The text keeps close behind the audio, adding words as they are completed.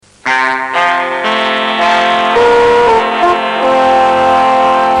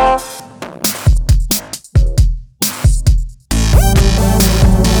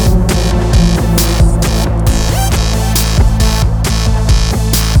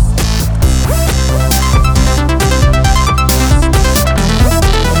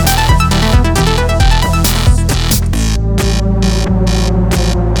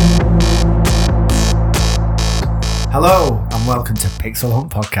Pixel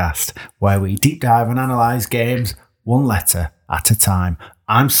Hunt podcast, where we deep dive and analyse games one letter at a time.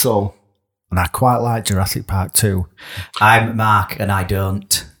 I'm Sul, and I quite like Jurassic Park 2. I'm Mark, and I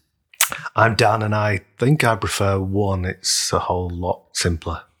don't. I'm Dan, and I think I prefer 1. It's a whole lot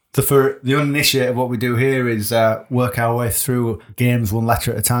simpler. So for the uninitiated, what we do here is work our way through games one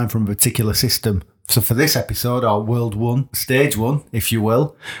letter at a time from a particular system. So for this episode, or World 1, Stage 1, if you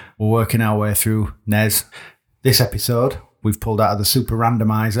will, we're working our way through NES. This episode, we've pulled out of the Super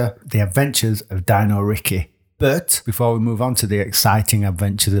Randomizer, The Adventures of Dino Ricky. But before we move on to the exciting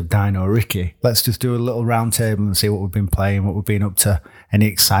adventures of Dino Ricky, let's just do a little round table and see what we've been playing, what we've been up to, any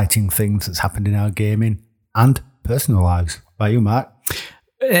exciting things that's happened in our gaming and personal lives. By you, Mark?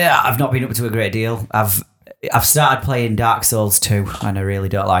 Yeah, I've not been up to a great deal. I've started playing Dark Souls 2, and I really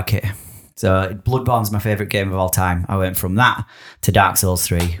don't like it. So Bloodborne's my favourite game of all time. I went from that to Dark Souls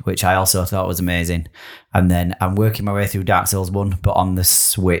 3, which I also thought was amazing. And then I'm working my way through Dark Souls 1, but on the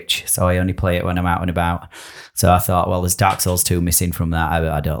Switch. So I only play it when I'm out and about. So I thought, well, there's Dark Souls 2 missing from that.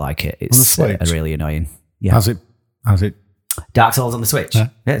 I don't like it. It's really annoying. Yeah. How's it? Dark Souls on the Switch. Yeah,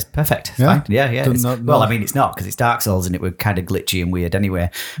 it's perfect. It's fine. Yeah. Well, I mean, it's not because it's Dark Souls and it was kind of glitchy and weird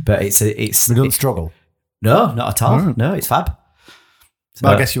anyway. But it's. We don't struggle. No, not at all. Right. No, it's fab. So,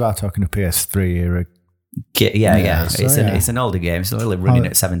 well, I guess you are talking a PS3 era. Yeah. So, it's an older game. It's only running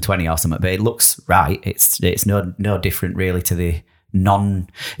at 720 or something, but it looks right. It's no different really to the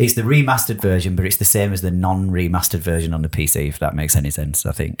it's the remastered version, but it's the same as the non-remastered version on the PC, if that makes any sense.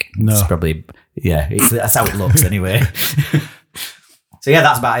 I think it's probably that's how it looks anyway. So yeah,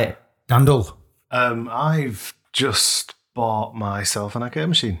 that's about it. Dandel. I've just bought myself an arcade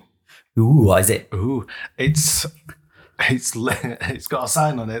machine. Ooh, what is it? Ooh, it's got a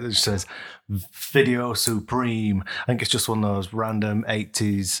sign on it that says Video Supreme. I think it's just one of those random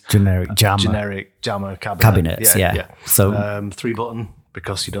 80s generic jammer cabinets. Yeah. So 3-button,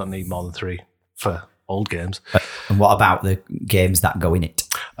 because you don't need more than 3 for old games. And what about the games that go in it?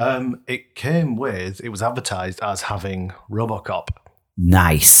 It was advertised as having RoboCop.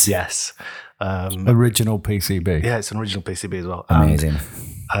 Nice. Yes. Original PCB. Yeah, it's an original PCB as well. Amazing.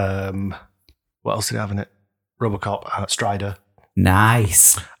 And, what else did I have in it? RoboCop, Strider.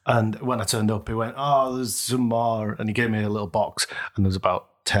 Nice. And when I turned up, he went, "Oh, there's some more." And he gave me a little box, and there's about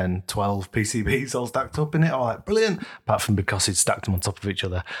 10, 12 PCBs all stacked up in it. I'm like, brilliant. Apart from because he'd stacked them on top of each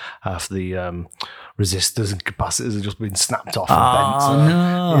other, half the resistors and capacitors have just been snapped off and bent. So,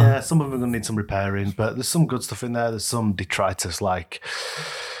 no. Yeah, some of them are going to need some repairing, but there's some good stuff in there. There's some detritus like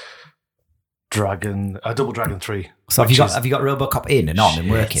Double Dragon 3. So have you got RoboCop in and on and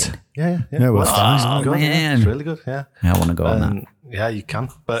working? Yeah. Well, oh, good. man. It's really good, yeah. I want to go on that. Yeah, you can.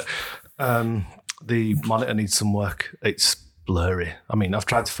 But the monitor needs some work. It's blurry. I mean, I've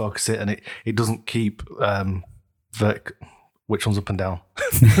tried to focus it and it doesn't keep which one's up and down?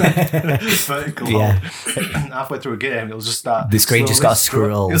 Vertical. Yeah. Halfway through a game, it'll just start. The screen just got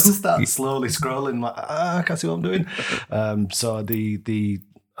scrolls. It'll start slowly scrolling. Like, I can't see what I'm doing. So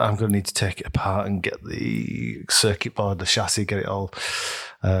I'm going to need to take it apart and get the circuit board, the chassis, get it all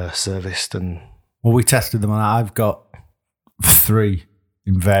serviced. And well, we tested them, and I've got 3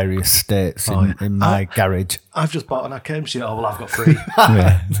 in various states in my garage. I've just bought an arcade machine. Oh, well, I've got 3.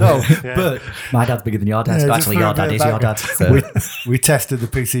 But my dad's bigger than your dad. So actually, your dad is your dad. So. We tested the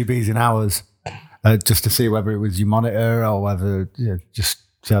PCBs in hours just to see whether it was your monitor or whether just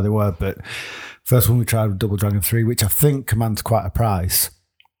see how they were. But first one we tried with Double Dragon 3, which I think commands quite a price.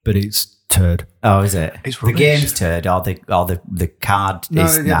 But it's turd. Oh, is it? It's the rubbish. game's turd, or the card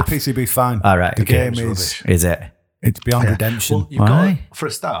is the PCB's fine. All right, the okay. game is it? It's beyond redemption. Well, you've got, for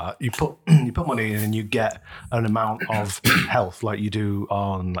a start, you put money in and you get an amount of health like you do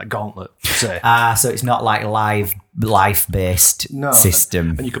on like Gauntlet, say. So it's not like life-based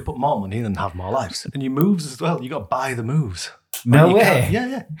system. And you could put more money in and have more lives. And your moves as well, you got to buy the moves. No way.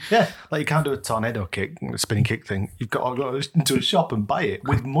 Yeah. Like you can't do a tornado kick, a spinning kick thing. You've got to go into a shop and buy it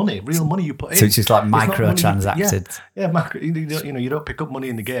with money, real money you put in. So it's just like microtransacted. Yeah, you don't pick up money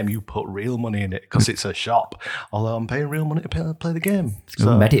in the game. You put real money in it because it's a shop. Although I'm paying real money to play the game. So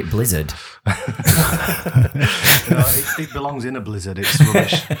Medit Blizzard. It belongs in a Blizzard. It's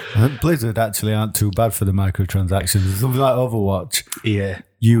rubbish. Blizzard actually aren't too bad for the microtransactions. Something like Overwatch. Yeah.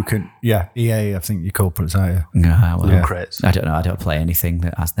 You can, EA, I think you're culprits, aren't you? No, well, crates. I don't know. I don't play anything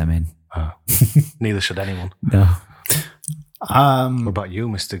that has them in. Neither should anyone. No. What about you,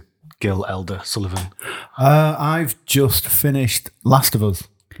 Mr. Gil Elder Sullivan? I've just finished Last of Us.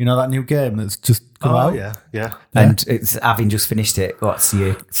 You know that new game that's just come out? Yeah. And it's having just finished it, what's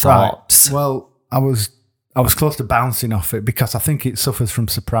your thoughts? Right. Well, I was close to bouncing off it because I think it suffers from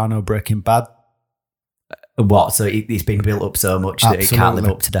Soprano Breaking Bad What? So it's been built up so much that it can't live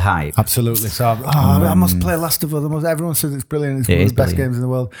Absolutely. up to the hype. Absolutely. So I must play Last of Us. Everyone says it's brilliant. It's one of the best games in the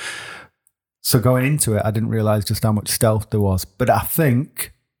world. So going into it, I didn't realize just how much stealth there was. But I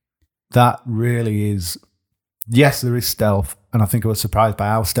think that really is, yes, there is stealth. And I think I was surprised by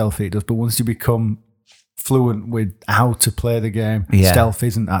how stealthy it does. But once you become fluent with how to play the game, stealth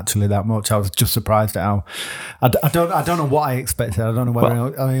isn't actually that much. I was just surprised at how. I don't know what I expected. I don't know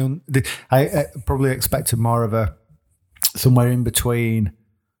whether I probably expected more of a somewhere in between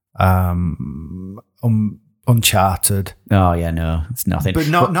Uncharted. Oh yeah, no, it's nothing. But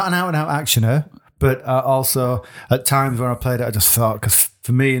not an out-and-out actioner. But also, at times when I played it, I just thought, because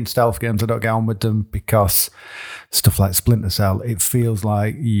for me in stealth games, I don't get on with them because stuff like Splinter Cell, it feels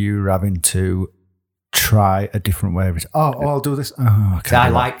like you're having to try a different way of it. I'll do this. I quite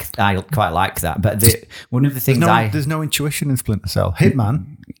like that. But one of the things there's no intuition in Splinter Cell.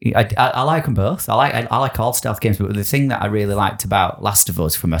 Hitman. I like them both. I like all stealth games, but the thing that I really liked about Last of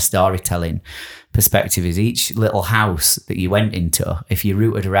Us from a storytelling perspective is each little house that you went into, if you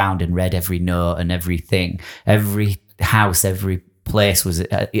rooted around and read every note and everything, every house, every place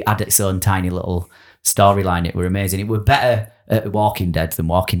it had its own tiny little storyline. It were amazing. It were better at Walking Dead than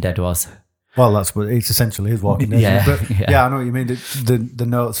Walking Dead was. Well, that's what it's essentially is Walking Dead. I know what you mean. The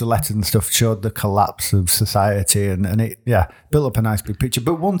notes, the letters and stuff showed the collapse of society and it built up a nice big picture.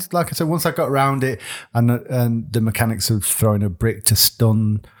 But once I got around it and the mechanics of throwing a brick to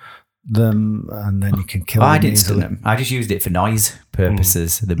stun them and then you can kill them. I didn't stun them. I just used it for noise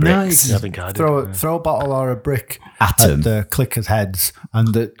purposes. The bricks. No, I think I did. Throw a bottle or a brick at the clickers' heads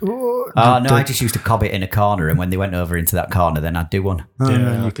and I just used to cob it in a corner, and when they went over into that corner, then I'd do one.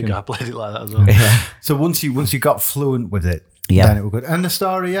 I think I played it like that as well. Yeah. So once you got fluent with it, then it was good. And the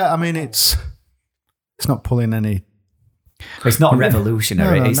story, I mean, it's not pulling any. It's not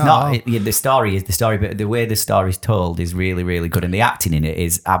revolutionary. The story is the story, but the way the story's told is really, really good, and the acting in it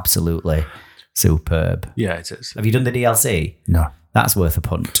is absolutely superb. Yeah, it is. Have you done the DLC? No, that's worth a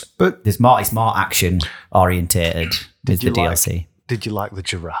punt. But it's more action orientated. Is the DLC? Did you like the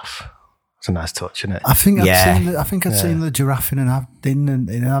giraffe? It's a nice touch, isn't it? I think I'd seen the giraffe in an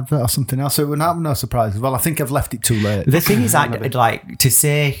advert or something else. So it wouldn't have no surprises. Well, I think I've left it too late. The thing is, I'd like to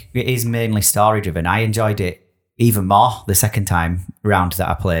say it is mainly story driven. I enjoyed it even more the second time round that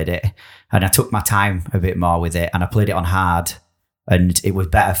I played it, and I took my time a bit more with it, and I played it on hard, and it was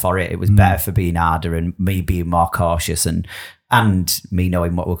better for it. It was better for being harder and me being more cautious and me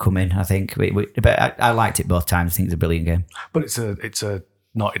knowing what were coming. I think, but I liked it both times. I think it's a brilliant game. But it's a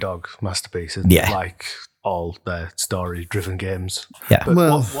Naughty Dog masterpiece, isn't it? Like all their story-driven games. Yeah. But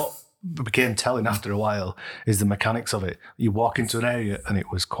what became telling after a while is the mechanics of it. You walk into an area and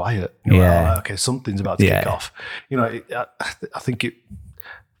it was quiet. You're like, okay, something's about to kick off. You know, I think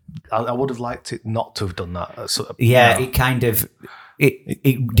I would have liked it not to have done that. It kind of.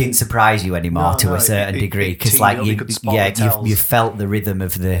 It didn't surprise you anymore to a certain degree because, like, you felt the rhythm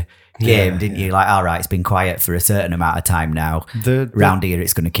of the game, didn't you? Like, all right, it's been quiet for a certain amount of time now. Round here,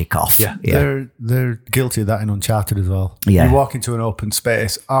 it's going to kick off. Yeah. They're guilty of that in Uncharted as well. Yeah. You walk into an open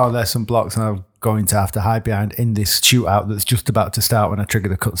space. Oh, there's some blocks, and I'm going to have to hide behind in this shootout that's just about to start when I trigger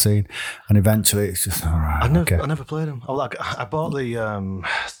the cutscene, and eventually it's just all right. I never played them. I bought the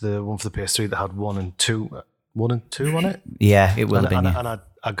one for the PS3 that had 1 and 2 on it. Yeah, it will have been. And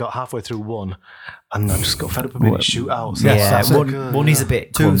I got halfway through 1, and I just got fed up of being shootouts. One is a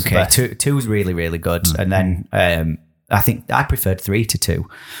bit clunky. Two's really, really good, and then I think I preferred 3 to 2.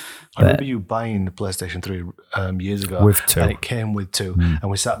 I remember you buying the PlayStation 3 years ago with 2, and it came with 2, and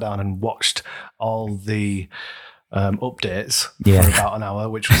we sat down and watched all the updates for about an hour,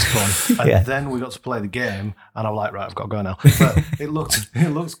 which was fun. And then we got to play the game, and I'm like, right, I've got to go now. But it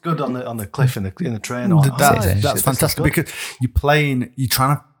looks good on the cliff in the train. That's fantastic because you're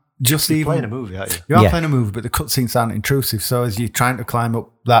trying to you're playing a movie, aren't you? You are playing a movie, but the cutscenes aren't intrusive. So as you're trying to climb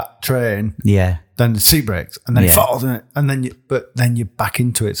up that train, then the seat breaks and then it falls in it, and then you're back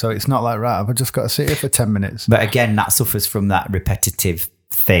into it. So it's not like, right, I've just got to sit here for 10 minutes. But again, that suffers from that repetitive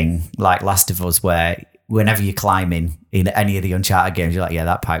thing, like Last of Us, where whenever you're climbing in any of the Uncharted games, you're like,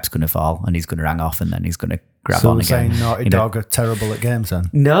 that pipe's going to fall and he's going to hang off and then he's going to grab on again. So saying Naughty Dog are terrible at games then?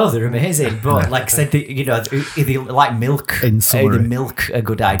 No, they're amazing. But like I said, they like milk. They milk a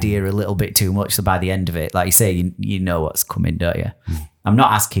good idea a little bit too much. So by the end of it, like you say, you know what's coming, don't you? I'm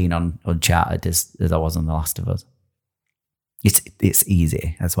not as keen on Uncharted as I was on The Last of Us. It's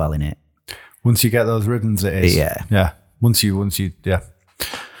easy as well, innit? Once you get those rhythms, it is. Yeah. Once you, the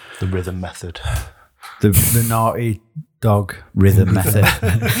rhythm method. The Naughty Dog rhythm method.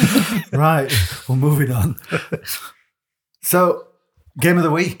 Right, well, moving on. So, game of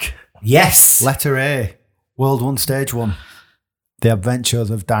the week. Yes. Letter A. World 1, Stage 1. The Adventures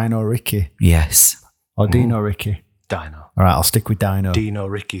of Dino Ricky. Yes. Or Dino Ricky. Dino. All right, I'll stick with Dino. Dino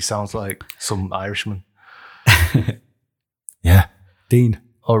Ricky sounds like some Irishman. Yeah. Dean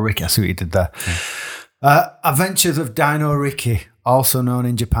or Ricky. I see what you did there. Adventures of Dino Ricky, also known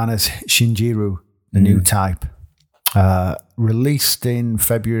in Japan as Shinjiru, the new type. Released in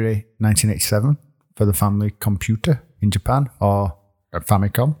February 1987 for the Family Computer in Japan, or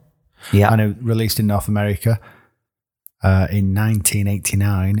Famicom. Yeah. And it released in North America in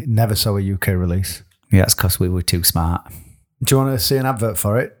 1989. It never saw a UK release. Yeah, that's because we were too smart. Do you want to see an advert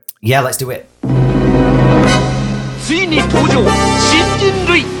for it? Yeah, let's do it. ついに登場新人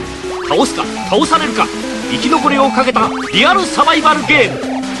類倒すか倒されるか生き残りをかけたリアルサバイバルゲーム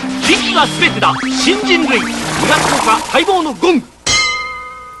危機が全てだ新人類2月10日待望のゴン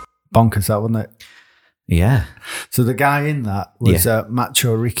Bonkers, that, wasn't it? Yeah. So the guy in that was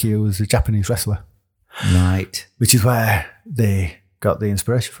Macho Ricky, who was a Japanese wrestler, Right. which is where they got the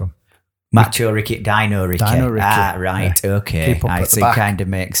inspiration from. Macho Ricky, Dino Ricky. Dino Ricky. Ah, right. Yeah. Okay. Keep up I at the see. back. Kind of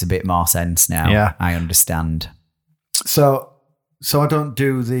makes a bit more sense now. Yeah. I understand. So I don't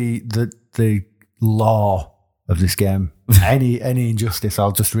do the law of this game any injustice.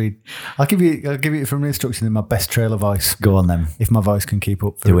 I'll just read. I'll give you from the instruction in my best trailer voice. Go on then. If my voice can keep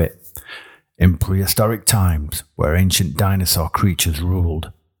up. Do it. In prehistoric times, where ancient dinosaur creatures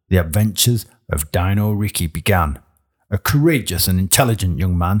ruled, the adventures of Dino Ricky began. A courageous and intelligent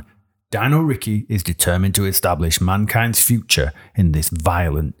young man, Dino Ricky is determined to establish mankind's future in this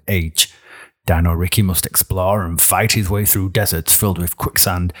violent age. Dino Ricky must explore and fight his way through deserts filled with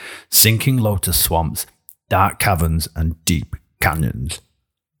quicksand, sinking lotus swamps, dark caverns, and deep canyons.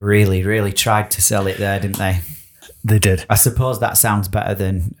 Really, really tried to sell it there, didn't they? They did. I suppose that sounds better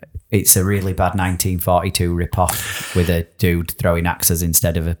than it's a really bad 1942 rip-off with a dude throwing axes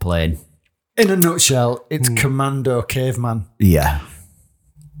instead of a plane. In a nutshell, it's Commando Caveman. Yeah.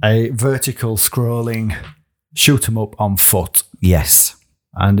 A vertical scrolling shoot 'em up on foot. Yes.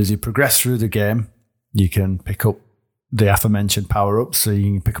 And as you progress through the game, you can pick up the aforementioned power-ups. So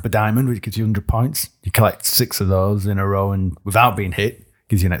you can pick up a diamond, which gives you 100 points. You collect 6 of those in a row and without being hit,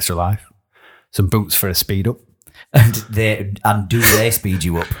 gives you an extra life. Some boots for a speed up. And do they speed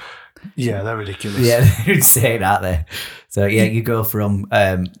you up? Yeah, they're ridiculous. Yeah, they're insane, aren't they? So yeah, you go from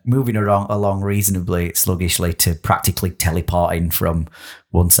moving along reasonably sluggishly to practically teleporting from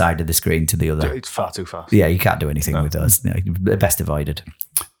one side of the screen to the other. It's far too fast. Yeah, you can't do anything with those. No, they're best avoided.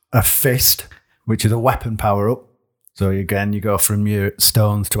 A fist, which is a weapon power-up. So again, you go from your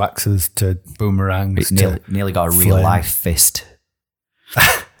stones to axes to boomerangs. It's nearly got a real flame. life fist.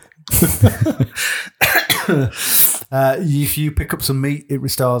 If you pick up some meat, it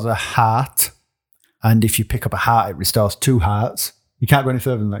restores a heart. And if you pick up a heart, it restores 2 hearts. You can't go any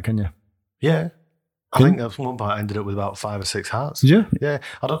further than that, can you? Yeah. I think at one point I ended up with about 5 or 6 hearts. Yeah. Yeah.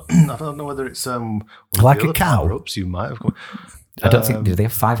 I don't know whether it's one of Like the a other cow? power-ups you might have got. I don't think, do they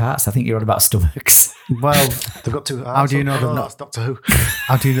have 5 hearts? I think you're on about stomachs. Well, They've got 2 hearts. How do you know they're oh, not? That's Doctor Who.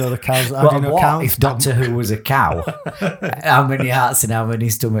 how do you know the cows? How do you know what cows? if Doctor Who was a cow? How many hearts and how many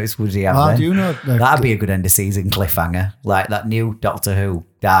stomachs would he have How then? do you know? That'd be a good end of season cliffhanger. Like that new Doctor Who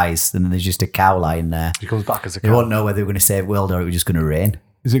dies and then there's just a cow lying there. He comes back as a They cow. won't know whether they're going to save the world or it was just going to rain.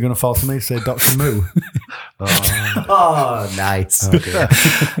 Is it going to fall to me? Say Dr. Moo. Oh, nice. You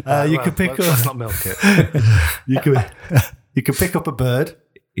could pick Let's up. not milk it. You could pick up a bird,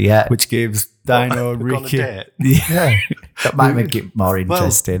 Yeah. which gives Dino We've gone on a Ricky. date. Yeah, That might make it more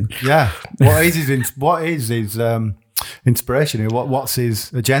interesting. yeah. What is his inspiration here? What's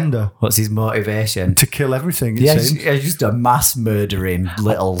his agenda? What's his motivation? To kill everything. It Yeah, seems. he's just a mass murdering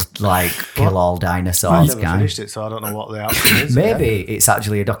little, like, kill all I've dinosaurs never guy. finished it, so I don't know what the outcome is. Maybe it's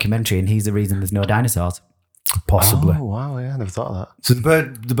actually a documentary and he's the reason there's no dinosaurs. Possibly. Oh, wow. Yeah, I never thought of that. So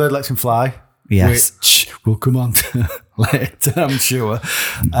the bird lets him fly. Yes. Which we'll come on to later, I'm sure.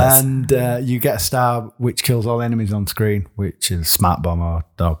 And you get a star which kills all enemies on screen, which is smart bomb or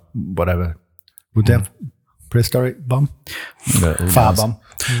whatever. Would they have prehistoric bomb? Fire bomb.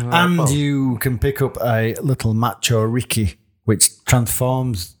 And you can pick up a little Macho Ricky, which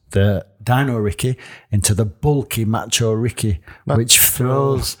transforms the Dino Ricky into the bulky Macho Ricky, which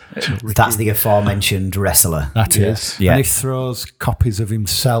throws... That's the aforementioned wrestler. That is. Yeah. And he throws copies of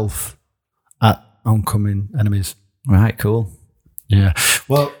himself at oncoming enemies. Right, cool. Yeah.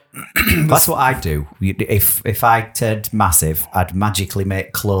 Well, That's what I'd do. If I turned massive, I'd magically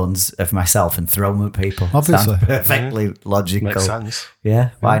make clones of myself and throw them at people. Obviously. Sounds perfectly logical. Makes sense.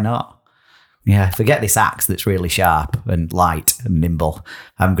 Yeah, why not? Yeah, forget this axe that's really sharp and light and nimble.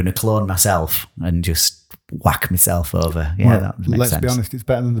 I'm going to clone myself and just whack myself over. Yeah, Well, that makes let's sense. be honest, it's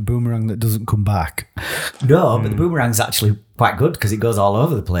better than the boomerang that doesn't come back. No, but the boomerang's actually quite good because it goes all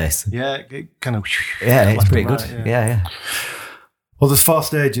over the place. Yeah, it kind of. Yeah, it's left pretty and good. right, Yeah. Well, there's 4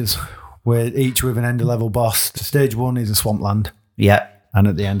 stages, each with an end level boss. Stage 1 is a swampland. Yeah. And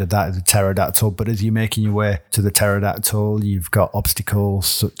at the end of that is a pterodactyl. But as you're making your way to the pterodactyl, you've got obstacles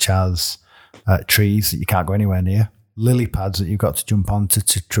such as trees that you can't go anywhere near, lily pads that you've got to jump onto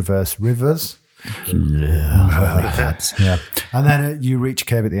to traverse rivers. Yeah. And then you reach a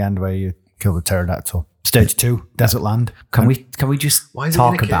cave at the end where you kill the pterodactyl. Stage 2, desert land. Can we just Why is it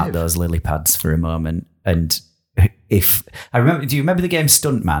talk in a about cave? those lily pads for a moment? And if I remember, do you remember the game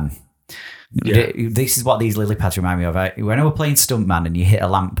Stuntman? Yeah. This is what these lily pads remind me of. When I was playing Stuntman and you hit a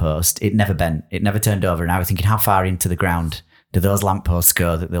lamppost, it never bent. It never turned over. And I was thinking, how far into the ground do those lampposts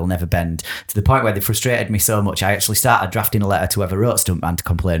go that they'll never bend? To the point where they frustrated me so much, I actually started drafting a letter to whoever wrote Stuntman to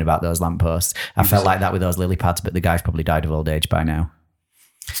complain about those lampposts. I felt like that with those lily pads, but the guy's probably died of old age by now.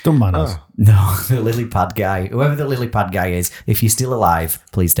 Stuntman has. No, the lily pad guy, whoever the lily pad guy is, if you're still alive,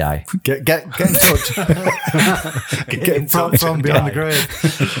 please die. Get in touch. Get in touch from beyond the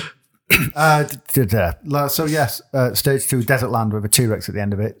grave. So yes, stage 2, desert land with a T-Rex at the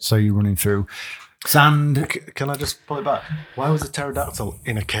end of it. So you're running through sand. Can I just pull it back? Why was a pterodactyl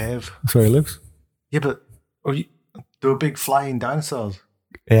in a cave? That's where he lives. Yeah, but there were big flying dinosaurs.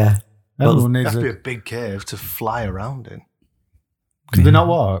 Yeah. Everyone It needs has to be a big cave to fly around in. Could they not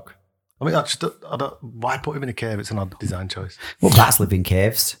walk? I mean, I don't. Why put him in a cave? It's an odd design choice. Well, bats live in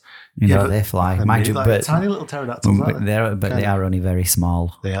caves. You know, they fly. Mind you, like but tiny little pterodactyls. aren't they? they are only very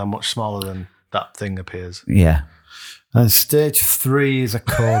small. They are much smaller than that thing appears. Yeah. And stage 3 is a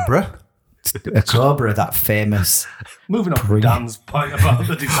cobra. A cobra, that famous. Moving on from Dan's point about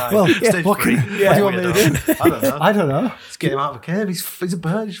the design. Well, yeah, Stage what 3. do you want me to do? I don't know. I don't know. Let's get him out of a cave. He's a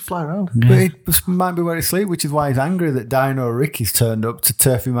bird. He should fly around. But it might be where he sleeps, which is why he's angry that Dino Ricky's turned up to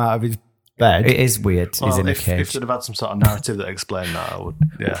turf him out of his bed. It is weird. He's in a If cage. they'd have had some sort of narrative that explained that, I would.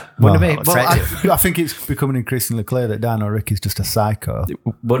 Yeah. I think it's becoming increasingly clear that Dino Ricky's just a psycho.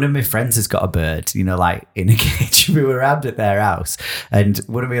 One of my friends has got a bird, you know, like in a cage. We were around at their house, and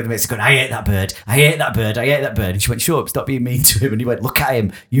one of my other mates going, I hate that bird. I hate that bird. I hate that bird. And she went, shut up, stop being mean to him. And he went, look at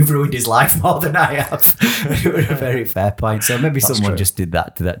him. You've ruined his life more than I have. It was a very fair point. So maybe someone just did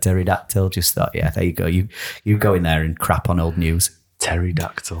that to that pterodactyl. Just thought, yeah, there you go. You go in there and crap on old news.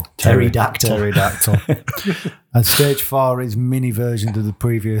 Pterodactyl. Pterodactyl. And stage 4 is mini versions of the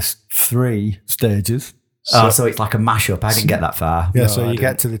previous 3 stages. So it's like a mashup. I didn't get that far. Yeah, so you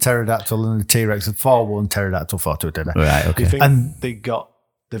get to the pterodactyl and the T-Rex and 4-1 pterodactyl 4-2 dinner. Right, Do okay. you think And-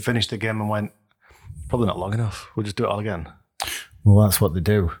 they finished the game and went, probably not long enough. We'll just do it all again. Well, that's what they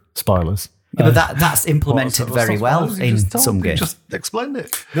do. Spoilers. Yeah, but that's implemented What's very that well supposed? You in just told some me, games. Just explained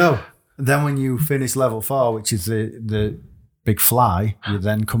it. No. Then when you finish level 4, which is the big fly, you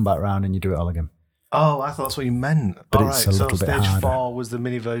then come back round and you do it all again. Oh, I thought that's what you meant. But All it's right, a so little bit stage harder. 4 was the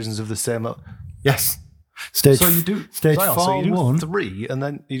mini versions of the same. Yes. Stage So you do stage hang on, 4 so you do 1 3, and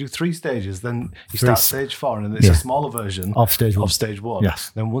then you do 3 stages. Then you Three start s- stage 4, and it's yeah. a smaller version of stage 1. of stage 1. Yes.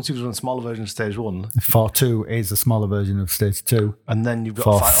 Then once you've done a smaller version of stage 1, 4-2 is a smaller version of stage 2. and then you've got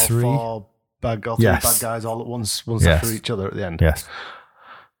For to fight three. all 3 Yes. bad guys all at once Yes. after each other at the end. Yes.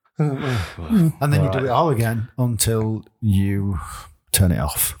 And then you do it all again until you turn it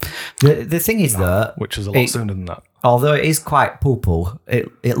off. The thing is, though, Which is a lot sooner than that. although it is quite pulpul,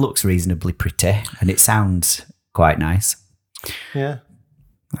 it looks reasonably pretty and it sounds quite nice. Yeah.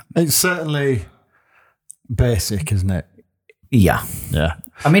 It's certainly basic, isn't it? Yeah. Yeah.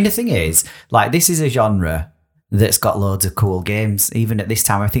 I mean, the thing is, like, this is a genre that's got loads of cool games. Even at this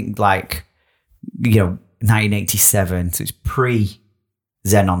time, I think, like, 1987, so it's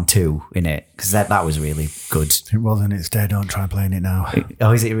pre-Xenon 2 in it, because that was really good. It wasn't. It's dead. Don't try playing it now.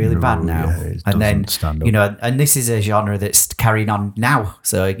 Oh, is it really bad now? yeah, it and then, doesn't stand up. and this is a genre that's carrying on now.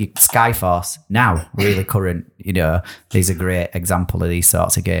 So Skyforce, now, really current, is a great example of these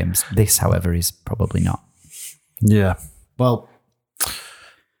sorts of games. This, however, is probably not. Yeah. Well,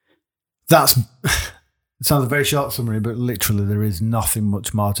 it sounds a very short summary, but literally there is nothing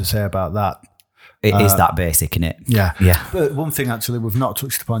much more to say about that. It is that basic, innit? Yeah. Yeah. But one thing actually we've not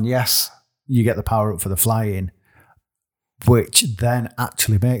touched upon, yes, you get the power up for the flying, which then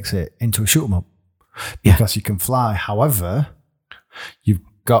actually makes it into a shoot 'em up. Yeah. Because you can fly. However, you've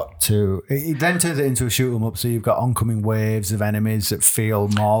got to, it then turns it into a shoot 'em up, so you've got oncoming waves of enemies that feel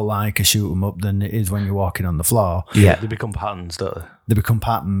more like a shoot 'em up than it is when you're walking on the floor. Yeah. They become patterns, don't they? They become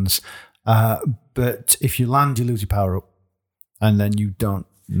patterns. But if you land, you lose your power up, and then you don't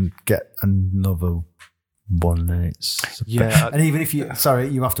get another one, and it's and even if you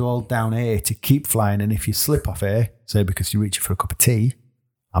you have to hold down A to keep flying, and if you slip off A, say because you're reaching for a cup of tea,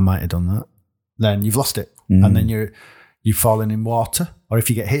 I might have done that, then you've lost it, and then you're falling in water, or if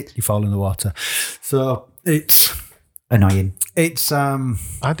you get hit, you fall in the water. So it's annoying. It's I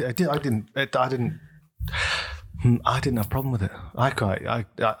didn't have a problem with it.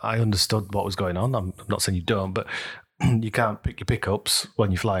 I understood what was going on. I'm not saying you don't, but you can't pick your pickups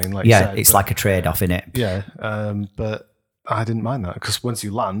when you're flying. Like it's like a trade-off, in it. Yeah, but I didn't mind that because once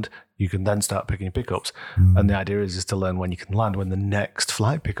you land, you can then start picking your pickups. And the idea is to learn when you can land when the next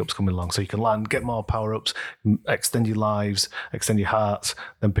flight pickup's coming along. So you can land, get more power-ups, extend your lives, extend your hearts,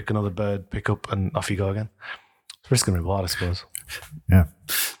 then pick another bird, pick up, and off you go again. It's risk and reward, I suppose. Yeah.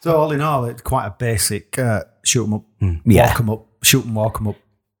 So all in all, it's quite a basic shoot 'em up, walk 'em up, shoot 'em, walk 'em up.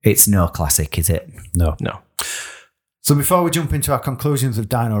 It's no classic, is it? No. So before we jump into our conclusions of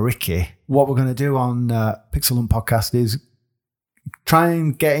Dino Ricky, what we're going to do on Pixel Hunt Podcast is try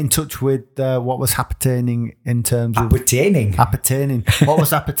and get in touch with what was happening in terms of... Appertaining. What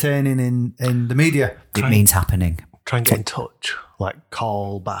was appertaining in the media? It means happening. Try and get in touch, like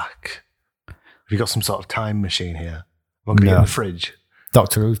call back. Have you got some sort of time machine here? I'm going to get in the fridge.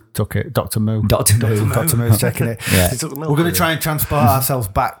 Doctor Who took it. Doctor Moo's taking it. Yeah. We're going to try and transport ourselves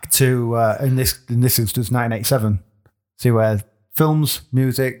back to, in this instance, 1987. See where films,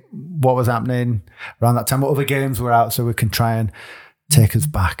 music, what was happening around that time, what other games were out, so we can try and take us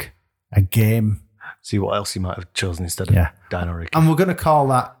back a game. See what else you might have chosen instead of Dino Ricky. And we're going to call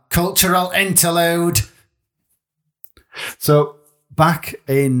that Cultural Interlude. So back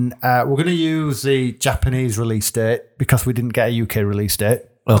in, we're going to use the Japanese release date because we didn't get a UK release date.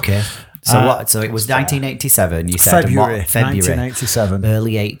 Okay. So what? So it was 1987. You said February 1987,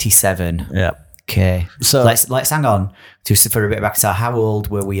 early 87. Yeah. Okay. So let's hang on just for a bit back. So how old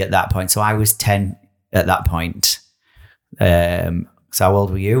were we at that point? So I was 10 at that point. So how old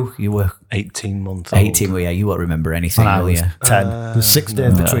were you? You were 18 months old. 18. Well, yeah, you won't remember anything, will you? 10. There's 6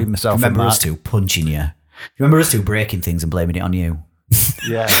 days between myself and remember Mark. us two punching you. Remember us two breaking things and blaming it on you?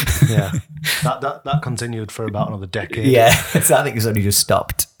 Yeah. That continued for about another decade. Yeah, so I think it's only just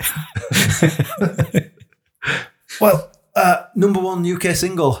stopped. Well, number one UK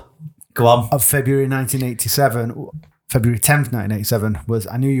single. Go on. Of February 1987, February 10th, 1987, was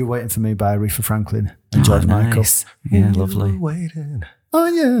I Knew You Were Waiting for Me by Aretha Franklin and George Michael. Nice. Yeah, lovely. Waiting. Oh,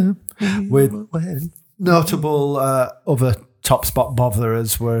 yeah. With notable other top spot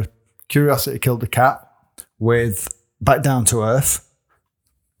botherers were Curiosity Killed the Cat with Back Down to Earth,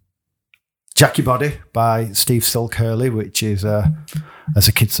 Jack Your Body by Steve Silk Hurley, which is, as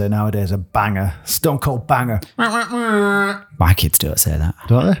the kids say nowadays, a banger. Stone cold banger. My kids don't say that.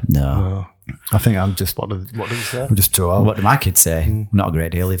 Don't they? No. I think I'm just... What do they say? I'm just too old. What do my kids say? Not a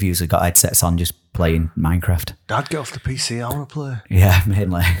great deal. They've usually got headsets on just playing Minecraft. Dad, get off the PC. I want to play. Yeah,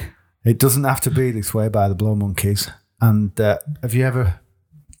 mainly. It Doesn't Have to Be This Way by the Blow Monkeys. And have you ever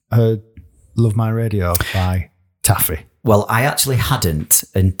heard Love My Radio by Taffy? Well, I actually hadn't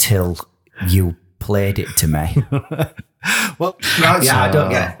until you played it to me. Well, right, yeah, I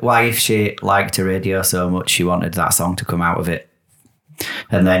don't get why if she liked her radio so much, she wanted that song to come out of it.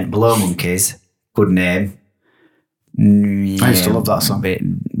 And then Blow Monkeys, good name. I used to love that song.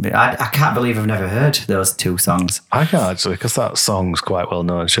 I can't believe I've never heard those two songs. I can't actually, because that song's quite well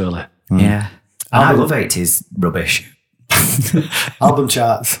known, surely. Yeah. And I love 80s rubbish. Album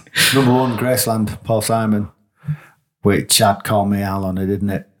charts. Number one, Graceland, Paul Simon, which had Call Me Al on it, didn't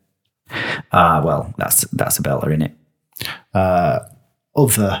it? Well, that's a belter, innit?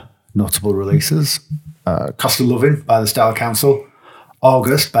 Other notable releases, Cost of Loving by the Style Council,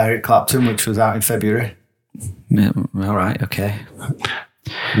 August by Eric Clapton, which was out in February. Yeah, all right, okay.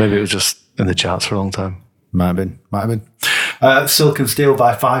 Maybe it was just in the charts for a long time. Might have been. Silk and Steel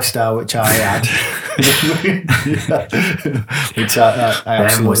by Five Star, which I had. Which I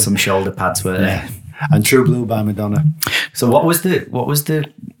Them with some shoulder pads, weren't they? And True Blue by Madonna. So what was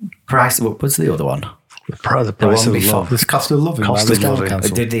the price? What was the other one? The price of love. This Cost of Loving Cost by the of Style Loving.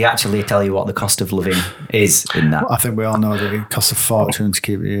 Council. Did they actually tell you what the cost of living is in that? I think we all know that it costs a fortune to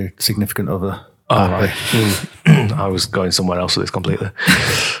keep your significant other. Oh, right. I was going somewhere else with this completely.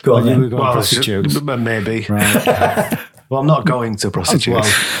 Go on, you were going Well, prostitutes. maybe. Right. Well, I'm not going to prostitutes.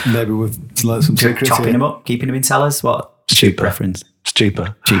 Well, maybe we've learned some secrets Chopping here. them up, keeping them in cellars? What? It's cheaper. Preference? It's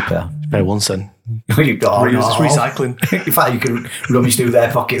cheaper. Cheaper. Pay 1 cent. You've got It's recycling. In fact, you can rummage through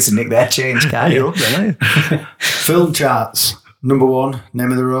their pockets and nick their change, can't You're you? up there, aren't you? Film charts. Number one,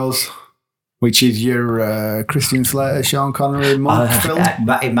 Name of the Rose. which is your Christian Slater, Sean Connery monk film.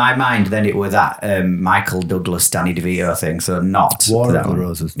 But in my mind, then it was that Michael Douglas, Danny DeVito thing. So not War of that the one.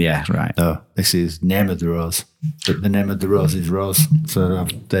 Roses. Yeah, right. No, this is Name of the Rose. But the name of the rose is Rose. So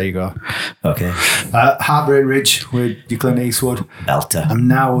there you go. Okay. Heartbreak Ridge with your Clint Eastwood. Belter. And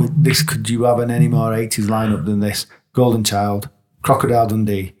now this, could you have any more 80s lineup than this? Golden Child, Crocodile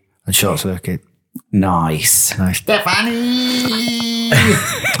Dundee, and Short Circuit. Nice. Stephanie!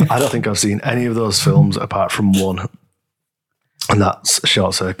 I don't think I've seen any of those films apart from one, and that's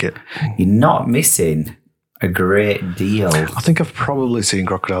Short Circuit. You're not missing a great deal. I think I've probably seen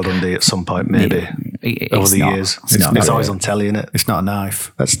Crocodile Dundee at some point, maybe, It's over the not- years. not It's always great. on telly, innit? It's not a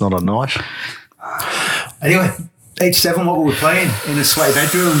knife. That's not a knife. Anyway, age 7, what were we playing? In the sweaty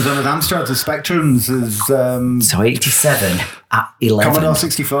bedrooms on the Amstrad, the Spectrums, there's So 87 at 11. Commodore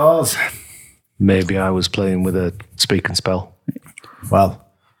 64s. Maybe I was playing with a speak and spell. Well,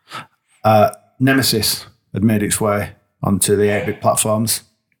 Nemesis had made its way onto the 8-bit platforms.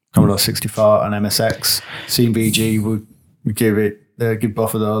 Commodore 64 and MSX. CVG would give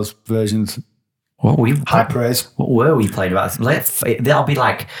both of those versions What were you? high praise. What were we playing about? That'll be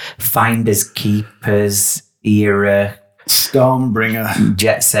like Finders Keepers era, Stormbringer.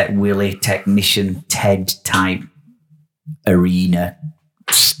 Jet Set Willy, Technician Ted type arena.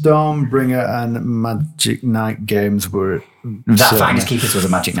 Stormbringer and Magic Knight games were That certainly- Finders Keepers was a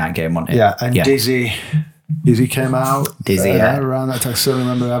Magic Knight game, wasn't it? Yeah, and Dizzy. Dizzy came out. Dizzy, yeah. Around that time. I still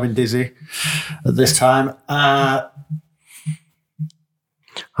remember having Dizzy at this time.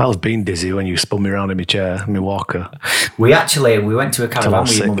 I was being dizzy when you spun me around in my chair, my walker. We went to a caravan with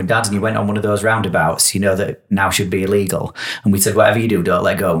your sick. mum and dad, and you went on one of those roundabouts, that now should be illegal. And we said, whatever you do, don't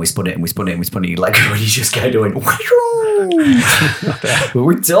let go. And we spun it and we spun it and we spun it. You let go, and you just kind of went, well,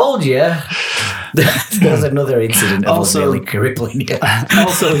 we told you. There's another incident of us Also- nearly crippling you.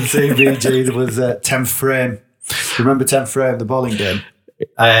 Also in CVG there was 10th Frame. Remember 10th Frame, the bowling game?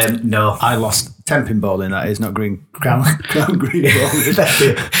 No. I lost 10 pin bowling, that is, not green crown green bowling.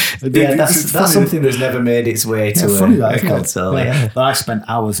 Yeah, that's something that's never made its way to funny that, a isn't it? console. Yeah. But I spent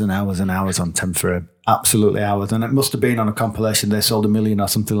hours and hours and hours on 10th Frame. Absolutely hours. And it must have been on a compilation, they sold 1 million or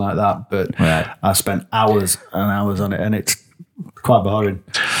something like that. But Right. I spent hours and hours on it, and it's quite boring.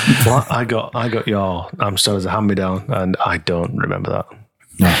 Well, I got your Amstrad as a hand-me-down, and I don't remember that.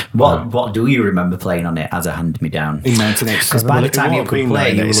 What do you remember playing on it as a hand-me-down? In Because 1987. by the it time you won't could be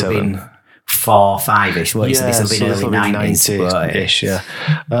play, you would have 1987. been 4, 5-ish. Well, this will be early 90s. but- ish, yeah.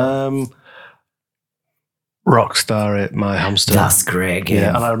 Rockstar, My Hamster. That's a great game.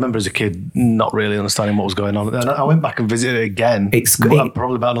 Yeah, and I remember as a kid not really understanding what was going on. And I went back and visited it again. It's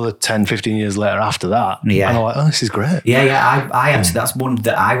probably about another 10, 15 years later after that. Yeah. And I'm like, oh, this is great. Yeah. I actually, that's one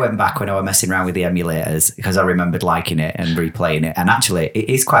that I went back when I was messing around with the emulators because I remembered liking it and replaying it. And actually, it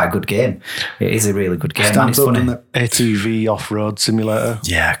is quite a good game. It is a really good game. And Stands it's up, funny. doesn't it? ATV off-road simulator.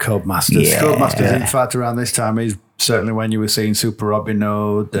 Yeah, Codemasters. Yeah. Codemasters, in fact, around this time is certainly when you were seeing Super Robin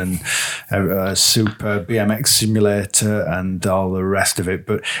Hood and Super BMX Simulator and all the rest of it.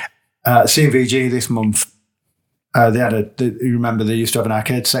 But CVG this month, they had you remember they used to have an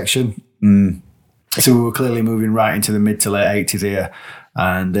arcade section? So we were clearly moving right into the mid to late 80s here.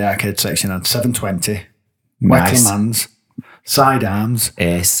 And the arcade section had 720, Nice. Weckermans, Sidearms,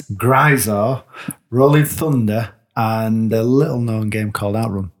 Ace. Gryzor, Rolling Thunder, and a little known game called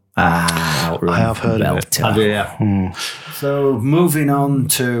Outrun. Outrun. I have heard of it. Belter. So moving on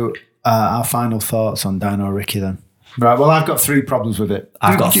to our final thoughts on Dino Ricky then. Right, well, I've got 3 problems with it.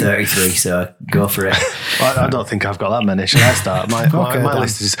 I've got 33, so go for it. Well, I don't think I've got that many. Shall I start? My Dan.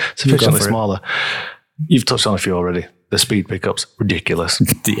 list is You go sufficiently for it. smaller. You've touched on a few already. The speed pickups, ridiculous.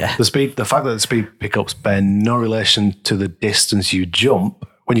 Yeah. The fact that the speed pickups bear no relation to the distance you jump.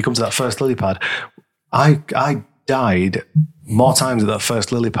 When you come to that first lily pad, I died more times at that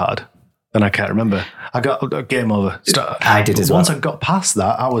first lily pad than I can't remember. I got a game over. I did as Once well. I got past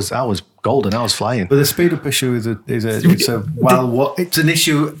that, I was golden. I was flying. But the speed up issue is it's an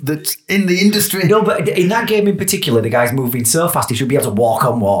issue that's in the industry. No, but in that game in particular, the guy's moving so fast, he should be able to walk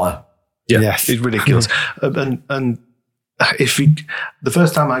on water. Yes. It's ridiculous. and if the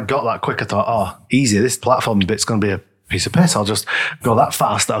first time I got that quick, I thought, oh, easy. This platform bit's going to be a piece of piss. I'll just go that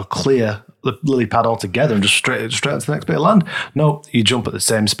fast. I'll clear the lily pad altogether and just straight onto the next bit of land. No, you jump at the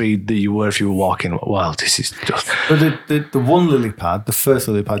same speed that you were if you were walking. Wow, this is just... But the one lily pad, the first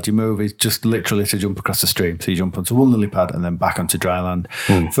lily pad you move is just literally to jump across the stream. So you jump onto one lily pad and then back onto dry land.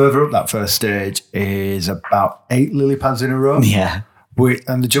 Further up that first stage is about 8 lily pads in a row. Yeah.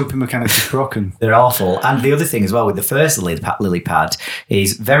 And the jumping mechanics is broken. They're awful. And the other thing as well with the first lily pad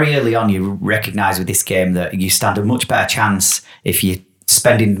is very early on you recognise with this game that you stand a much better chance if you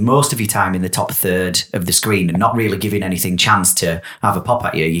spending most of your time in the top third of the screen and not really giving anything chance to have a pop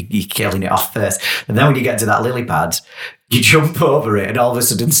at you. You're killing it off first. And then when you get to that lily pad, you jump over it and all of a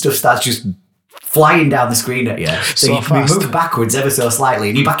sudden stuff starts just flying down the screen at you. So you move backwards ever so slightly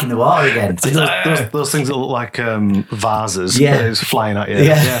and you're back in the water again. So those things that look like vases. Yeah. It's flying at you.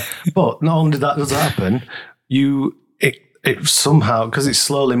 Yeah. But not only does that happen, it somehow, because it's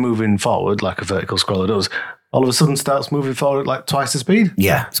slowly moving forward like a vertical scroller does, all of a sudden starts moving forward like twice the speed.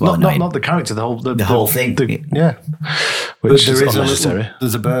 Yeah, it's not the character, the whole thing. Which is unnecessary.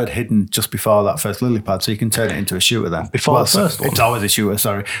 There's a bird hidden just before that first lily pad, so you can turn it into a shooter then. Before the first one? It's always a shooter,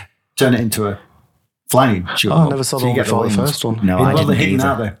 sorry. Turn it into a flying shooter. Oh, I never saw the one before the first one. No, I didn't hidden,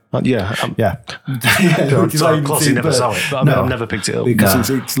 either. Aren't they? Yeah. Close, you never saw it, but I've never picked it up. Because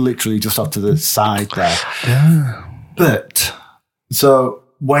it's literally just off to the side there. Yeah. But, so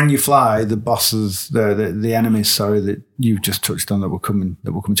when you fly, the bosses, the enemies, that you've just touched on that will come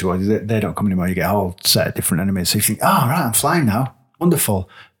towards you, they don't come anymore. You get a whole set of different enemies. So you think, oh, right, I'm flying now. Wonderful.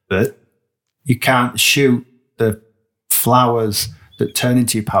 But you can't shoot the flowers that turn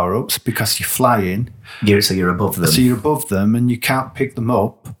into your power-ups because you're flying. So you're above them. So you're above them and you can't pick them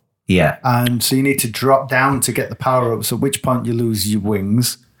up. Yeah. And so you need to drop down to get the power-ups, at which point you lose your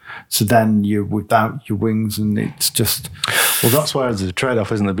wings. So then you're without your wings and it's just... Well, that's where there's a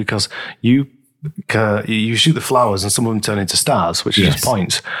trade-off, isn't there? Because you shoot the flowers and some of them turn into stars, which is just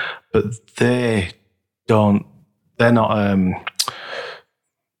points. But they're not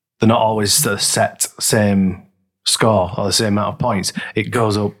always the set same score or the same amount of points. It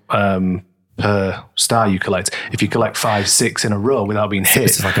goes up per star you collect. If you collect 5, 6 in a row without being hit,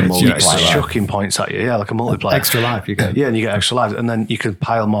 it's like a multiplier. It's chucking points at you. Yeah, like a multiplier. Extra life you get. Yeah, and you get extra lives. And then you can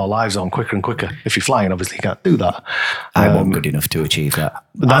pile more lives on quicker and quicker. If you're flying, obviously you can't do that. I wasn't good enough to achieve that.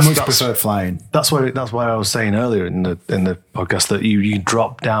 I much prefer flying. That's why I was saying earlier in the podcast that you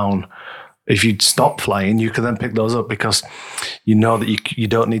drop down. If you stop flying, you can then pick those up because you know that you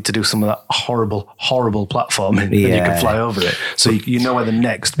don't need to do some of that horrible platforming and you can fly over it. So you know where the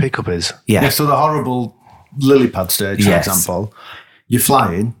next pickup is. Yeah. So the horrible lily pad stage, for example, you're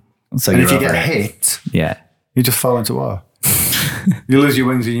flying, so and if you get hit, you just fall into water. You lose your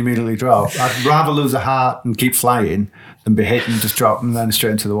wings and you immediately drop. I'd rather lose a heart and keep flying than be hit and just drop and then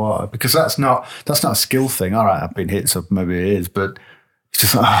straight into the water because that's not a skill thing. All right, I've been hit, so maybe it is, but it's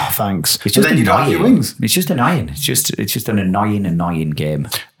just like, thanks. It's just then you don't have your wings. It's just annoying. It's just an annoying game.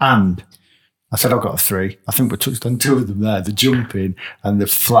 And I said I've got 3. I think we touched on 2 of them there: the jumping and the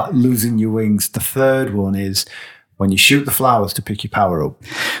flat losing your wings. The third one is when you shoot the flowers to pick your power up,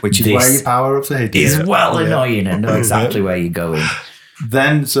 which is where your power ups are hidden. It's annoying and know exactly where you're going.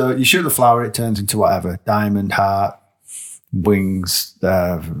 Then, so you shoot the flower, it turns into whatever, diamond, heart, wings,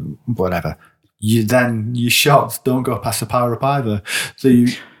 whatever. Your shots don't go past the power up either. So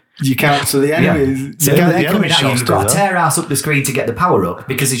you can't. So the enemies, so they're coming at you. You've got to tear ass up the screen to get the power up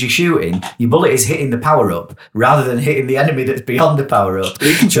because as you're shooting, your bullet is hitting the power up rather than hitting the enemy that's beyond the power up.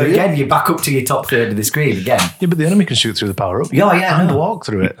 So again, you're back up to your top third of the screen again. Yeah, but the enemy can shoot through the power up. And walk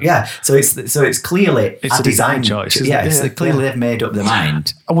through it. Yeah, so it's clearly a design choice. Clearly they've made up their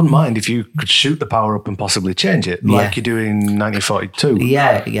mind. I wouldn't mind if you could shoot the power up and possibly change it, like you do in 1942.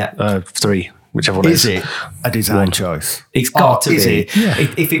 Yeah. 3. Whichever one is it a design choice? It's got to be. It? Yeah.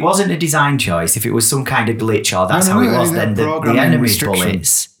 If it wasn't a design choice, if it was some kind of glitch or that's how it was, then the enemy's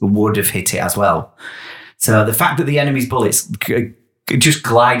bullets would have hit it as well. So the fact that the enemy's bullets just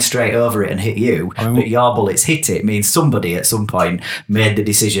glide straight over it and hit you, but your bullets hit it, means somebody at some point made the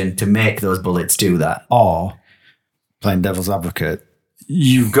decision to make those bullets do that. Or, playing devil's advocate,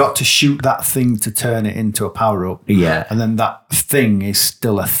 you've got to shoot that thing to turn it into a power-up. Yeah. And then that thing is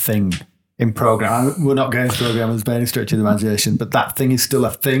still a thing. In program, we're not going to programmers by any stretch of the imagination, but that thing is still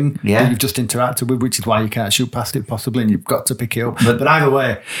a thing that you've just interacted with, which is why you can't shoot past it possibly, and you've got to pick it up. But either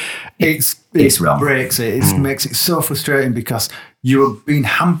way, it wrong. Breaks it. It makes it so frustrating because you are being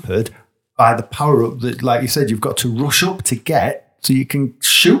hampered by the power up that, like you said, you've got to rush up to get so you can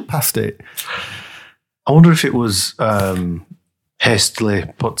shoot past it. I wonder if it was hastily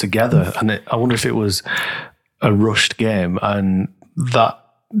put together, and I wonder if it was a rushed game, and that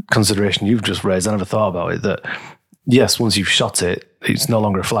consideration you've just raised, I never thought about it, that yes, once you've shot it, it's no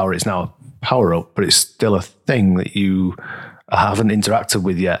longer a flower, it's now a power-up, but it's still a thing that you haven't interacted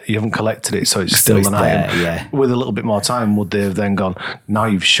with yet. You haven't collected it, so it's still an item. With a little bit more time, would they have then gone, now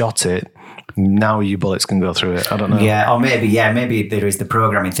you've shot it, now your bullets can go through it? I don't know. Yeah, or maybe there is the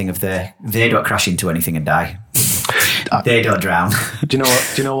programming thing of they don't crash into anything and die. They don't drown. Do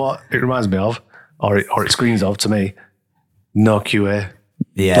you know what it reminds me of? Or it screams of to me? No QA.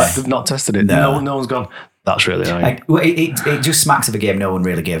 Yeah. Like they've not tested it. No one's gone, That's really annoying. It just smacks of a game no one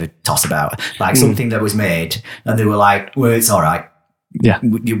really gave a toss about. Like something that was made and they were like, well, it's all right. Yeah.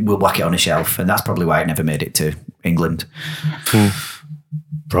 We'll whack it on a shelf. And that's probably why it never made it to England.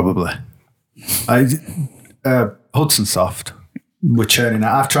 Probably. Hudson Soft were churning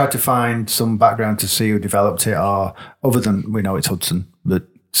out. I've tried to find some background to see who developed it, or other than we know it's Hudson, but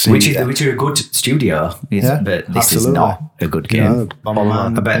which is a good studio, but this is not a good game.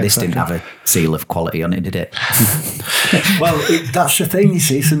 I bet this didn't have a seal of quality on it, did it? Well, that's the thing, you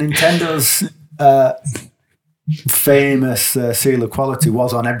see. So Nintendo's famous seal of quality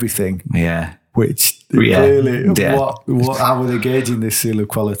was on everything. Yeah. Which clearly, how were they gauging this seal of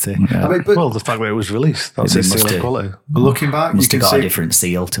quality? Yeah. I mean, but the fact that it was released, that's a seal of quality. But looking back, must have got a different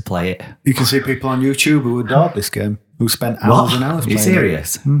seal to play it. You can see people on YouTube who adored this game, who spent hours and hours playing it. Are you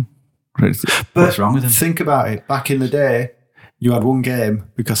serious? But what's wrong with them? Think about it. Back in the day, you had one game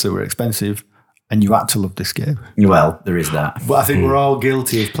because they were expensive, and you had to love this game. Well, there is that. But I think we're all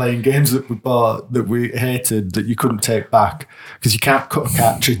guilty of playing games that we bought that we hated that you couldn't take back because you can't cut a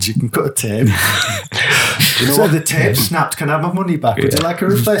cartridge, you can cut a tape. So the tape snapped. Can I have my money back? Would you like a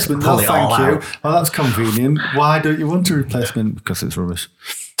replacement? No, thank you. Oh, that's convenient. Why don't you want a replacement? Because it's rubbish.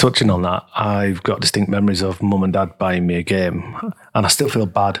 Touching on that, I've got distinct memories of mum and dad buying me a game, and I still feel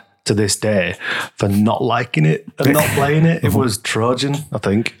bad to this day for not liking it and not playing it. It was Trojan, I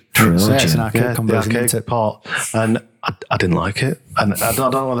think. Trojan. It's an arcade conversion, the arcade part. And I didn't like it. And I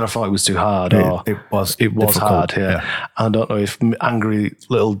don't know whether I thought it was too hard or it was hard. Yeah. I don't know if angry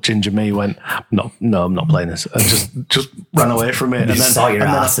little ginger me went, no, I'm not playing this. And just ran away from it. And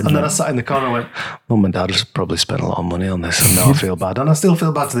then I sat in the corner and went, Mum and Dad have probably spent a lot of money on this. And now I feel bad. And I still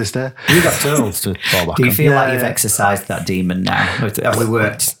feel bad to this day. You've got turtles to fall back Do you on. feel like you've exercised that demon now? Have we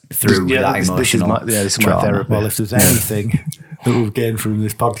worked through that emotional this is my therapy. Well, if there's anything that we've gained from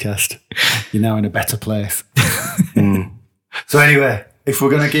this podcast, you're now in a better place. So anyway, if we're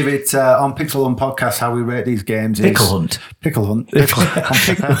going to give it on Pixel Hunt podcast, how we rate these games is... Pickle Hunt. Which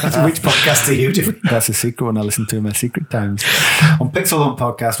podcast are you doing? That's a secret one I listen to in my secret times. On Pixel Hunt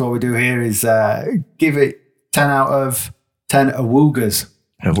podcast, what we do here is give it 10 out of 10 awoogas.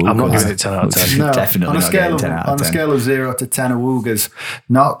 I'm not giving it 10 out of 10. No, Definitely on a scale not 10 out of 10. On a scale of 0 to 10 awoogas,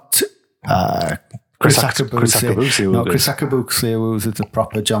 not... Chris Akabusi. No, Chris Akabusi was the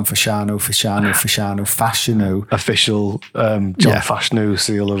proper John Fasciano. Official John Fashanu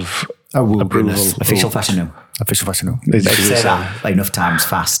seal of approval. Official Fasciano. They say that like enough times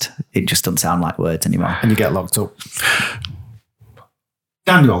fast. It just doesn't sound like words anymore. And you get locked up.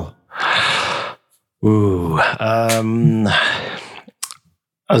 Daniel. Ooh.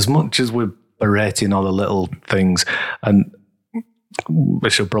 As much as we're berating all the little things, and we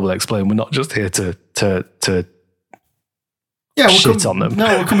should probably explain, we're not just here to shit on them.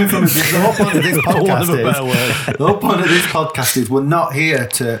 No, we're coming from the whole point of this podcast. The whole point of this podcast is we're not here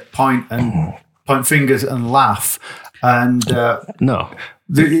to point fingers and laugh. And no,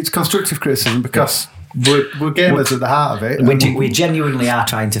 it's constructive criticism because we're gamers at the heart of it. We genuinely are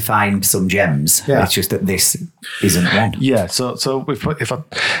trying to find some gems. Yeah. It's just that this isn't one. Yeah, so if I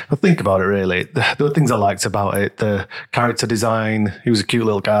think about it, really, there were things I liked about it. The character design, he was a cute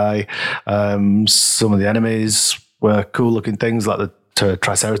little guy. Some of the enemies were cool looking things, like the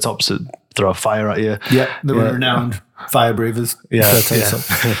Triceratops that throw fire at you. Yeah, they were renowned fire breathers. Yeah.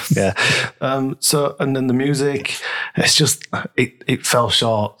 So, and then the music, it's just, it fell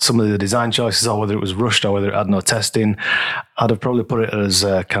short. Some of the design choices, or whether it was rushed or whether it had no testing, I'd have probably put it as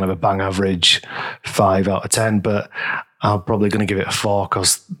kind of a bang average 5 out of 10, but I'm probably going to give it a 4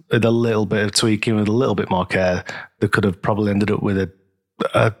 because with a little bit of tweaking, with a little bit more care, they could have probably ended up with a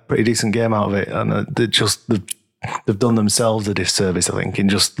pretty decent game out of it. And they've done themselves a disservice, I think, in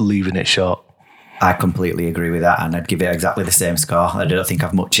just leaving it short. I completely agree with that, and I'd give it exactly the same score. I don't think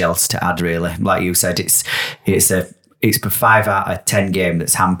I've much else to add, really. Like you said, it's a 5 out of 10 game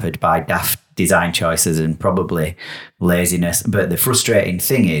that's hampered by daft design choices and probably laziness. But the frustrating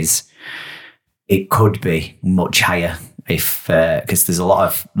thing is, it could be much higher if because there's a lot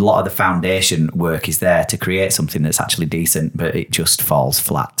of the foundation work is there to create something that's actually decent, but it just falls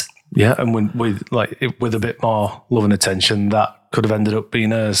flat. Yeah, and with a bit more love and attention, that could have ended up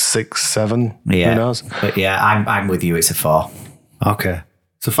being a 6, 7. Yeah, who knows? But yeah, I'm with you. It's a 4. Okay,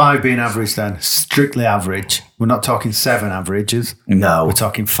 so 5 being average then, strictly average. We're not talking 7 averages. No, we're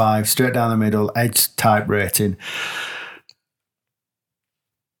talking 5, straight down the middle, edge type rating.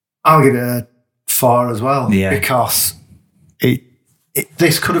 I'll give it a 4 as well. Yeah, because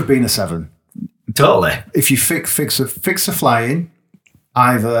this could have been a 7. Totally. If you fix the flying.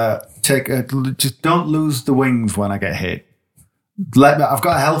 Either just don't lose the wings when I get hit. I've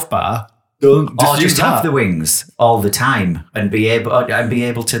got a health bar, Don't Or use just have that. the wings all the time and be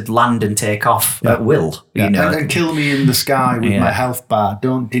able to land and take off at will. Yeah, You know, and kill me in the sky with Yeah. my health bar.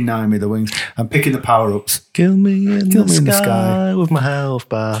 Don't deny me the wings. I'm picking the power-ups. Kill me in the the sky sky. with my health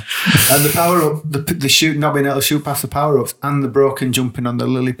bar. And the power-up, the shoot, not being able to shoot past the power-ups and the broken jumping on the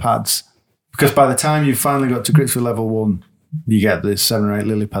lily pads. Because by the time you've finally got to grips with level 1, you get the 7 or 8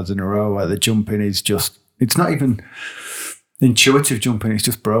 lily pads in a row where the jumping is just, it's not even intuitive jumping, it's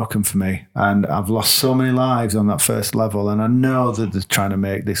just broken for me. And I've lost so many lives on that first level, and I know that they're trying to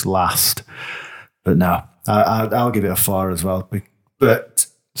make this last. But no, I'll give it a 4 as well. But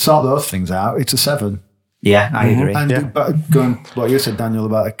sort those things out, it's a 7. yeah, I agree. And but going what you said, Daniel,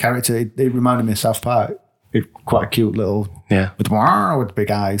 about a character, it reminded me of South Park. It's quite a cute little, with big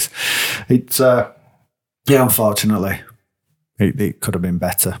eyes. It's unfortunately, it could have been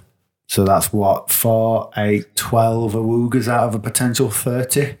better. So that's what 4, 8, 12 awoogas out of a potential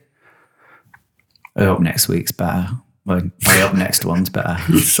 30. I hope next week's better. Well, I hope next one's better.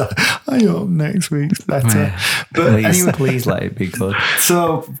 So I hope next week's better. Yeah. But Please, anyway, please let it be good.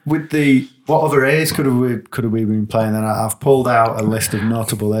 so with what other A's could have we been playing? And I've pulled out a list of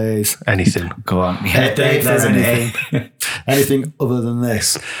notable A's. Anything. Go on. Yeah, Dave, there's an A. anything, anything other than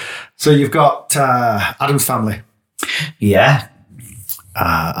this. So you've got Addams Family, Yeah.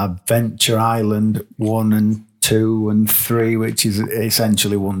 Adventure Island 1 and 2 and 3, which is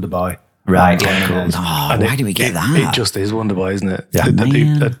essentially Wonder Boy. Right. Yeah, Cool. it is. Oh, why do we get that? It just is Wonder Boy, isn't it? Yeah.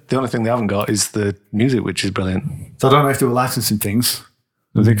 The only thing they haven't got is the music, which is brilliant. So I don't know if they were licensing things,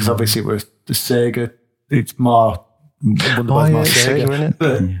 because obviously it was the Sega. It's more Wonder Boy's more Sega, innit?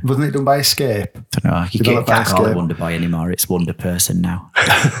 but wasn't it done by Escape? I don't know. You Developed by can't call it Escape. Wonder Boy anymore. It's Wonder Person now.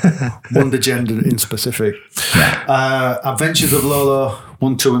 Wonder Gender in specific. Adventures of Lolo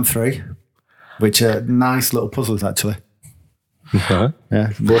 1, 2, and 3, which are nice little puzzles actually. Right.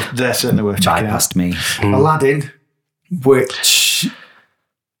 Yeah, they're certainly worth checking out. Bypassed me. Aladdin, which,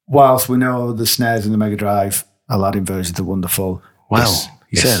 whilst we know the snares in the Mega Drive, Aladdin versions are wonderful. Well,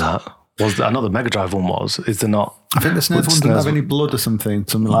 you say that. I know the Mega Drive one was. Is there not? I think the snares one didn't have any blood or something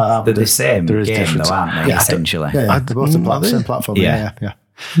like that. They're the same There is game, difference. though, aren't they, essentially? Yeah, they're both the same platform. Yeah. Yeah.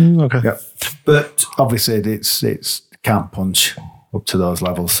 Okay. Yeah. But obviously, it's can't punch up to those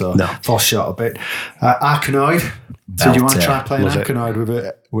levels, so No. falls short a bit. Arkanoid. So do you want to Belter. try playing Love it. Arkanoid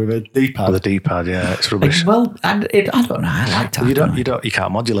with a D-pad? With the D-pad, yeah, it's rubbish. Well, I don't know. I like that. You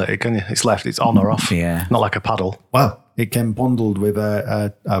can't modulate it, can you? It's left. It's on or off. Yeah. Not like a paddle. Well, it came bundled with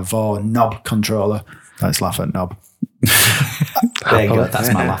a VOR knob controller. Let's laugh at knob. There you go.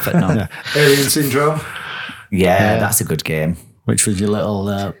 That's my laugh at now. Yeah. Alien Syndrome, Yeah, that's a good game. which was your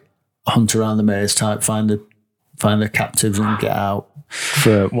little hunt around the maze type, find the captives and get out.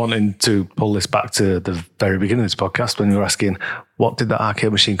 For wanting to pull this back to the very beginning of this podcast when we were asking, what did that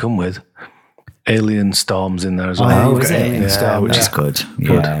arcade machine come with? Alien Storms in there as well. Oh, is got it? Alien Yeah, Storm, Which yeah. is good.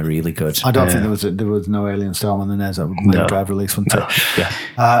 Yeah, really good. I don't think there was no Alien Storm on the NES. That was Mega No. Drive release, wasn't it? Yeah.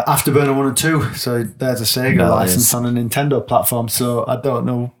 Afterburner 1 and 2. So there's a Sega No, license it's- on a Nintendo platform. So I don't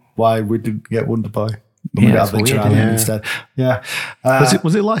know why we didn't get Wonder Boy. We Yeah, got it's Adventure weird, Island yeah. instead. Yeah.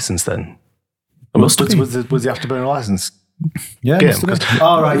 Was it licensed then? Must was, be. was the Afterburner licensed? Yeah, game, must have been.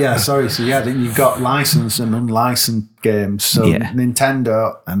 Oh, right, yeah, sorry. So, yeah, then you've got licensed and unlicensed games. So, Yeah.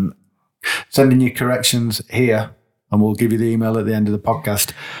 Nintendo, and sending you corrections here, and we'll give you the email at the end of the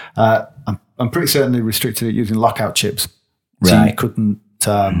podcast. I'm pretty certain they restricted it using lockout chips. So, you Right. couldn't,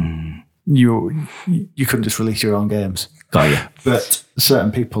 you couldn't just release your own games. Got you. But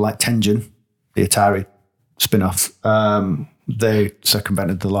certain people like Tengen, the Atari spin-off, they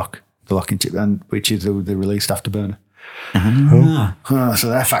circumvented the locking chip, and which is the released Afterburner. So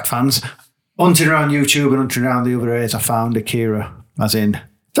they're fact fans. Hunting around YouTube and hunting around the other areas, I found Akira, as in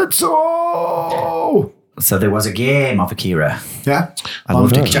Tetsuo. So there was a game of Akira. Yeah, I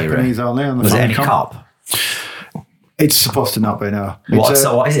loved on Akira. Japanese only. On the Was it any Famicom. cop? It's supposed to not be, no. What It's,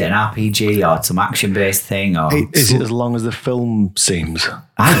 is it? An RPG or some action-based thing? Or Is it as long as the film seems?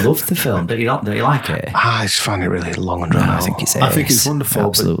 I love the film. Don't you like it? I just find it really long and drawn out. I think it's. I think it's wonderful.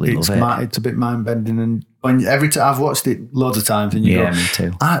 Absolutely but love it. it's a bit mind bending, and every time I've watched it loads of times, and you Yeah, go, me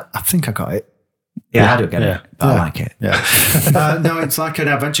too. I think I got it. Yeah, I don't get it, but I like it. Yeah. No, it's like an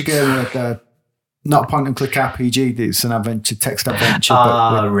adventure game. Not a point and click RPG. It's an adventure, text adventure.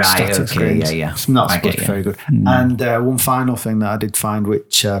 but with right, static okay, screens. yeah. It's not I supposed get to be you. very good. And one final thing that I did find,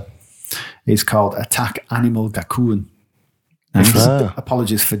 which is called Attack Animal Gakuen. Nice.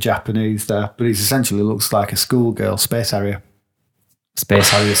 Apologies for Japanese there, but it essentially looks like a schoolgirl space area. Space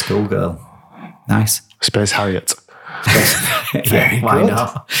Harrier Schoolgirl. Nice. Space Harriet. Yeah, why good.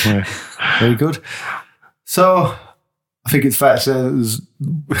 not? Yeah. Very good. So I think it's fair to say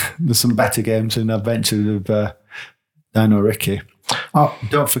there's some better games in Adventure of Dino Ricky. Oh,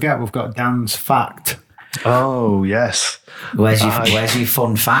 don't forget, we've got Dan's fact. Oh, yes. Where's your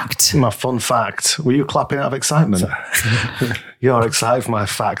fun fact? My fun fact. Were you clapping out of excitement? You're excited for my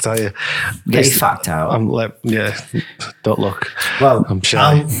fact, are you? Get your fact out. I'm like, yeah, don't look. Well, I'm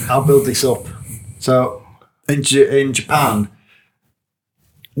shy. I'll build this up. So, in Japan,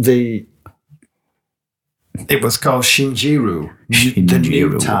 it was called Shinjiro, the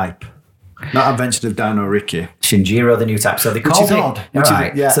new type. Not Adventure of Dino Ricky. Shinjiro, the new type. So they called is it. odd.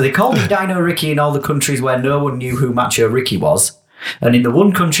 Right. Yeah. So they called it Dino Ricky in all the countries where no one knew who Macho Ricky was, and in the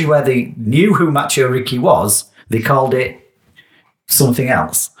one country where they knew who Macho Ricky was, they called it something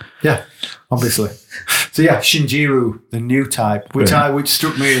else. Yeah, obviously. So yeah, Shinjiro, the new type, which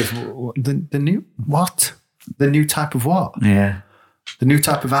struck me as the new what? The new type of what? Yeah. The new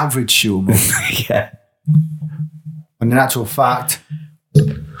type of average human. Yeah. And in actual fact,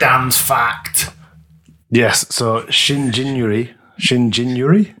 Dan's fact. Yes, so Shinjinuri.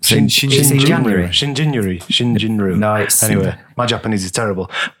 January. Shinjinru. No, it's anyway. My Japanese is terrible,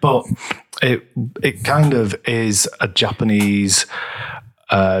 but it kind of is a Japanese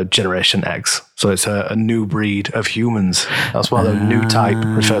Generation X. So it's a new breed of humans. That's why the new type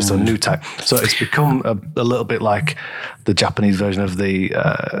refers to a new type. So it's become a little bit like the Japanese version of the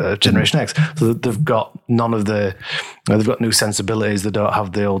Generation X. So they've got they've got new sensibilities. They don't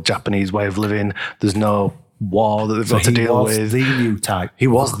have the old Japanese way of living. There's no war that they've got to deal with. The new type. He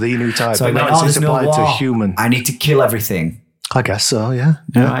was the new type. So but now there's it's no applied war. to human. I need to kill everything. I guess so, yeah.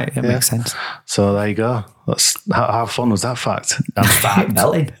 Right, that makes sense. So there you go. That's how fun was that fact? That's fact.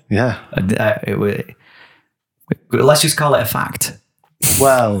 Melting. Yeah. Let's just call it a fact.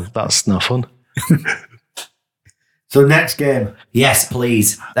 Well, that's no fun. So next game. Yes,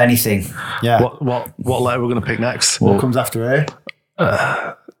 please. Anything. Yeah. What letter we're going to pick next? What comes after A?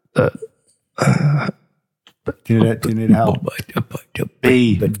 Do you need help?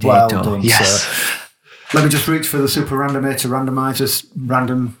 B. Well done, Yes. sir. Let me just reach for the Super Randomator Randomizers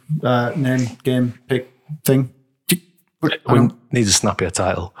random name game pick thing. We need a snappier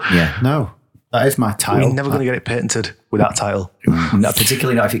title. Yeah. No, that is my title. We're never going to get it patented with that title. Not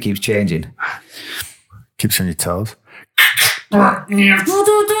particularly not if it keeps changing. Keeps you on your toes.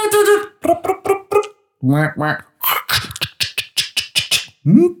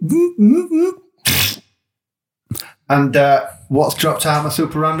 And what's dropped out of my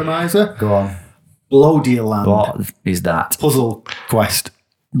Super Randomizer? Go on. Blodia Land. What is that? Puzzle Quest.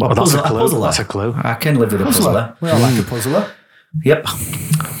 Well, that's a clue. puzzler. That's a clue. I can live with a puzzler. We all like a puzzler. Yep.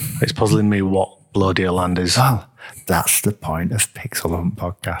 It's puzzling me what Bloody Land is. Well, that's the point of Pixel Hunt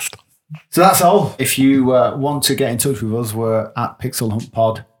Podcast. So that's all. If you want to get in touch with us, we're at Pixel Hunt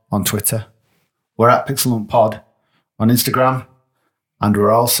Pod on Twitter. We're at Pixel Hunt Pod on Instagram. And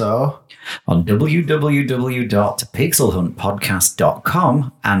we're also on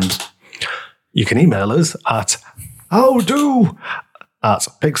www.pixelhuntpodcast.com, and you can email us at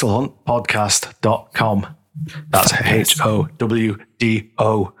howdo@pixelhuntpodcast.com. That's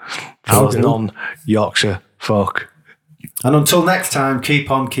HOWDO for those non-Yorkshire folk. And until next time,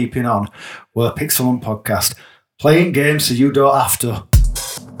 keep on keeping on. We're Pixel Hunt Podcast, playing games so you don't have to.